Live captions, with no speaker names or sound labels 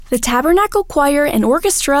The Tabernacle Choir and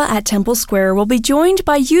Orchestra at Temple Square will be joined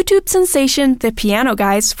by YouTube sensation The Piano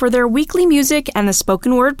Guys for their weekly music and the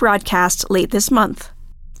spoken word broadcast late this month.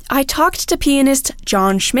 I talked to pianist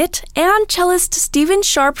John Schmidt and cellist Stephen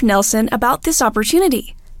Sharp Nelson about this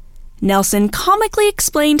opportunity. Nelson comically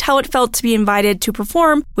explained how it felt to be invited to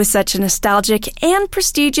perform with such a nostalgic and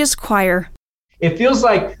prestigious choir. It feels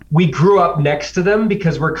like we grew up next to them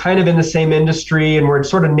because we're kind of in the same industry and we're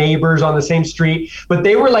sort of neighbors on the same street, but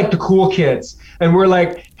they were like the cool kids. And we're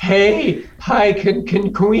like, hey, hi, can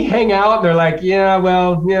we hang out? And they're like, yeah,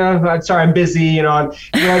 I'm sorry, I'm busy, And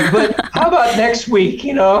we're like, but how about next week,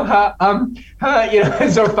 So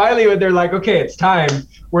finally when they're like, okay, it's time.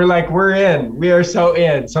 We're like, we're in. We are so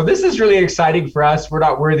in. So this is really exciting for us. We're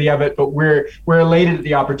not worthy of it, but we're elated at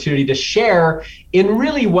the opportunity to share in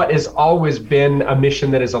really what has always been a mission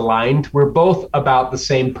that is aligned. We're both about the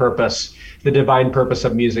same purpose, the divine purpose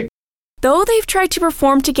of music. Though they've tried to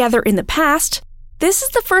perform together in the past, this is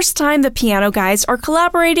the first time the Piano Guys are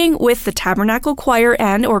collaborating with the Tabernacle Choir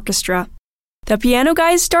and Orchestra. The Piano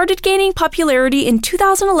Guys started gaining popularity in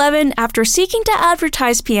 2011 after seeking to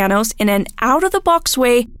advertise pianos in an out-of-the-box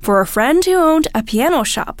way for a friend who owned a piano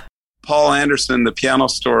shop. Paul Anderson, the piano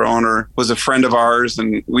store owner, was a friend of ours,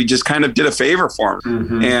 and we just kind of did a favor for him.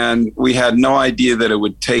 Mm-hmm. And we had no idea that it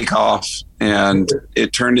would take off, and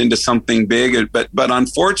it turned into something big. But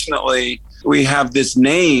unfortunately, we have this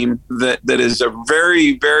name that is a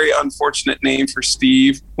very, very unfortunate name for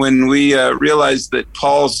Steve. When we realized that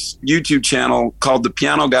Paul's YouTube channel called The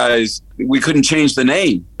Piano Guys, we couldn't change the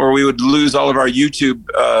name or we would lose all of our YouTube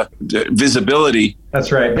visibility.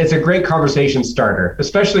 That's right. It's a great conversation starter,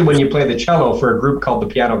 especially when you play the cello for a group called The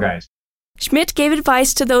Piano Guys. Schmidt gave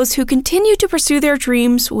advice to those who continue to pursue their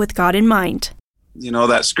dreams with God in mind.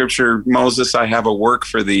 That scripture, Moses, I have a work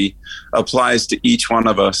for thee, applies to each one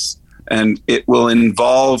of us. And it will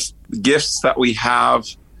involve gifts that we have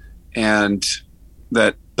and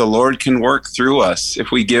that the Lord can work through us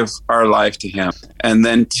if we give our life to him. And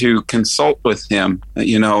then to consult with him,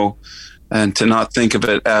 and to not think of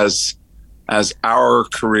it as our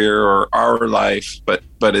career or our life, but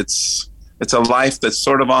it's a life that's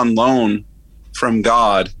sort of on loan from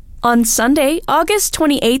God. On Sunday, August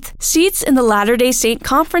 28th, seats in the Latter-day Saint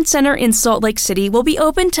Conference Center in Salt Lake City will be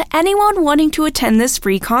open to anyone wanting to attend this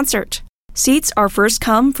free concert. Seats are first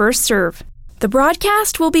come, first serve. The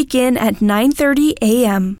broadcast will begin at 9:30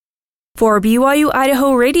 a.m. For BYU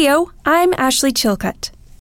Idaho Radio, I'm Ashley Chilcutt.